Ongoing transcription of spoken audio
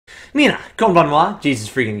Mina, konbanwa,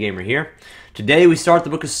 JesusFreakinGamer here. Today we start the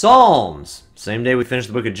book of Psalms. Same day we finish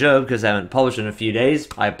the book of Job because I haven't published in a few days.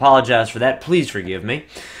 I apologize for that. Please forgive me.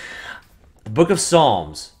 The book of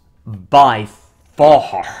Psalms, by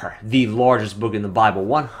far the largest book in the Bible,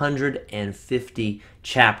 150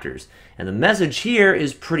 chapters. And the message here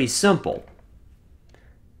is pretty simple.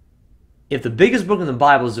 If the biggest book in the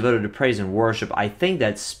Bible is devoted to praise and worship, I think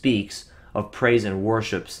that speaks of praise and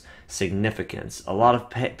worship's significance. A lot of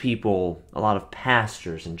people, a lot of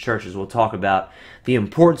pastors and churches will talk about the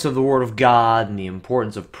importance of the Word of God and the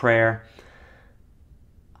importance of prayer.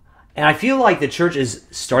 And I feel like the church is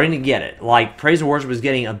starting to get it. Like praise and worship is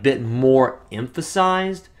getting a bit more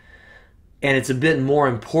emphasized, and it's a bit more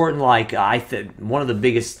important. Like I think one of the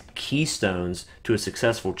biggest keystones to a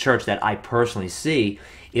successful church that I personally see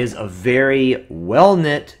is a very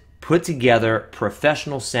well-knit, put-together,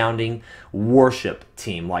 professional-sounding worship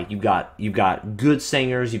team. Like you've got good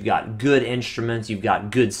singers, you've got good instruments, you've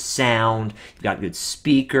got good sound, you've got good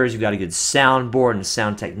speakers, you've got a good soundboard and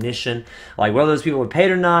sound technician. Like whether those people are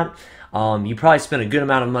paid or not, you probably spent a good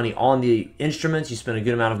amount of money on the instruments, you spent a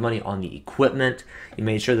good amount of money on the equipment, you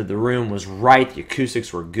made sure that the room was right, the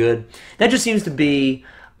acoustics were good. That just seems to be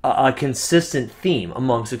a consistent theme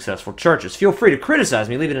among successful churches. Feel free to criticize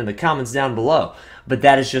me, leave it in the comments down below. But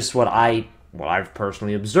that is just what I've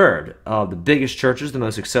personally observed. The biggest churches, the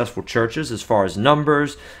most successful churches, as far as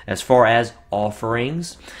numbers, as far as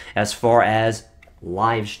offerings, as far as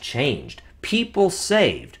lives changed, people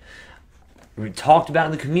saved. We talked about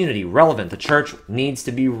in the community, relevant. The church needs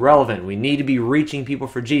to be relevant. We need to be reaching people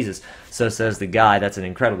for Jesus. So says the guy that's an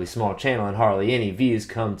incredibly small channel and hardly any views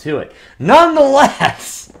come to it.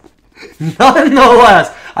 Nonetheless,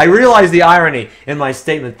 I realize the irony in my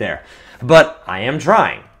statement there. But I am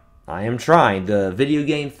trying. The video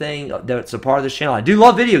game thing, that's a part of this channel. I do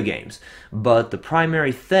love video games. But the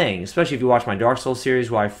primary thing, especially if you watch my Dark Souls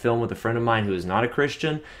series where I film with a friend of mine who is not a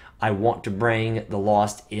Christian, I want to bring the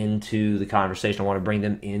lost into the conversation. I want to bring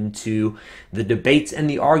them into the debates and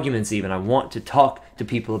the arguments even. I want to talk to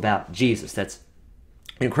people about Jesus. That's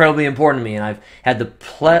incredibly important to me, and I've had the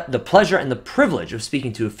pleasure and the privilege of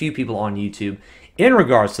speaking to a few people on YouTube in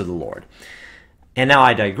regards to the Lord. And now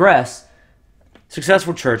I digress.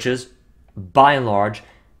 Successful churches, by and large,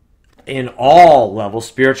 in all levels,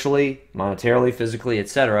 spiritually, monetarily, physically,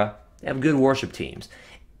 etc., have good worship teams.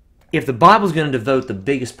 If the Bible is going to devote the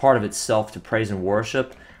biggest part of itself to praise and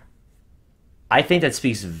worship, I think that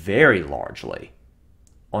speaks very largely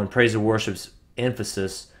on praise and worship's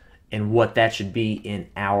emphasis and what that should be in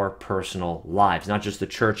our personal lives. Not just the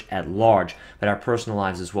church at large, but our personal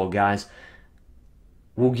lives as well, guys.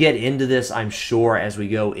 We'll get into this, I'm sure, as we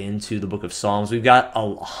go into the book of Psalms. We've got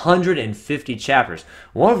 150 chapters.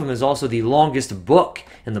 One of them is also the longest book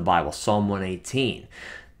in the Bible, Psalm 118.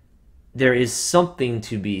 There is something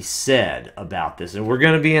to be said about this, and we're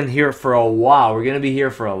going to be in here for a while. We're going to be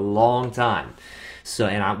here for a long time,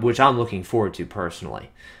 which I'm looking forward to personally.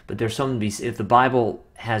 But there's something to be said. If the Bible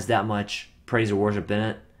has that much praise or worship in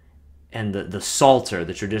it, and the Psalter,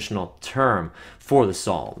 the traditional term for the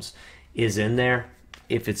Psalms, is in there,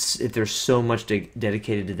 if there's so much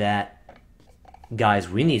dedicated to that, guys,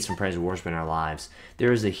 we need some praise and worship in our lives.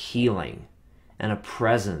 There is a healing and a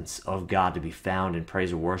presence of God to be found in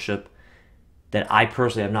praise and worship that I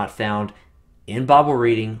personally have not found in Bible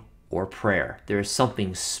reading or prayer. There is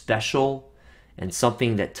something special and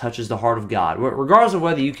something that touches the heart of God. Regardless of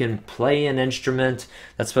whether you can play an instrument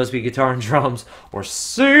that's supposed to be guitar and drums or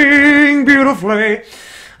sing beautifully,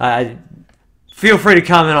 feel free to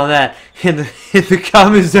comment on that in the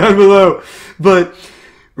comments down below. But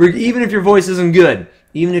even if your voice isn't good,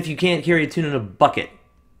 even if you can't carry a tune in a bucket,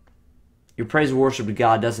 your praise and worship to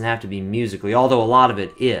God doesn't have to be musically, although a lot of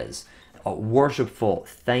it is. A worshipful,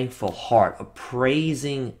 thankful heart, a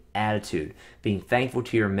praising attitude, being thankful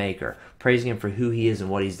to your Maker, praising Him for who He is and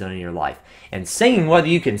what He's done in your life. And singing, whether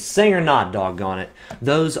you can sing or not, doggone it,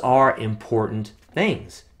 those are important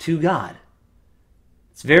things to God.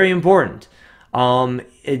 It's very important.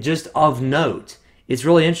 Just of note, it's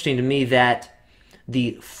really interesting to me that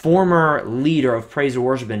the former leader of praise and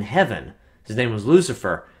worship in heaven, his name was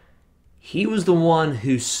Lucifer, he was the one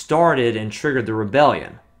who started and triggered the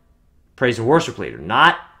rebellion. Praise and worship leader,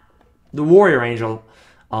 not the warrior angel,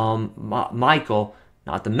 Michael,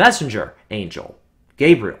 not the messenger angel,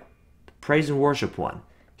 Gabriel, the praise and worship one.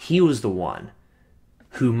 He was the one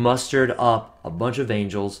who mustered up a bunch of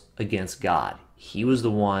angels against God. He was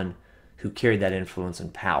the one who carried that influence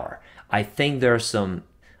and power. I think there are some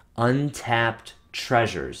untapped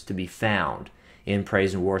treasures to be found in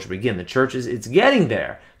praise and worship. Again, the church it's getting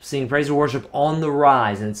there, seeing praise and worship on the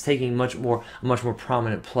rise, and it's taking a much more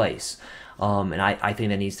prominent place. And I think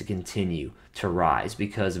that needs to continue to rise,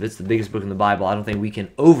 because if it's the biggest book in the Bible, I don't think we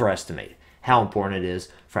can overestimate how important it is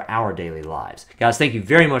for our daily lives. Guys, thank you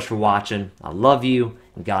very much for watching. I love you,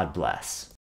 and God bless.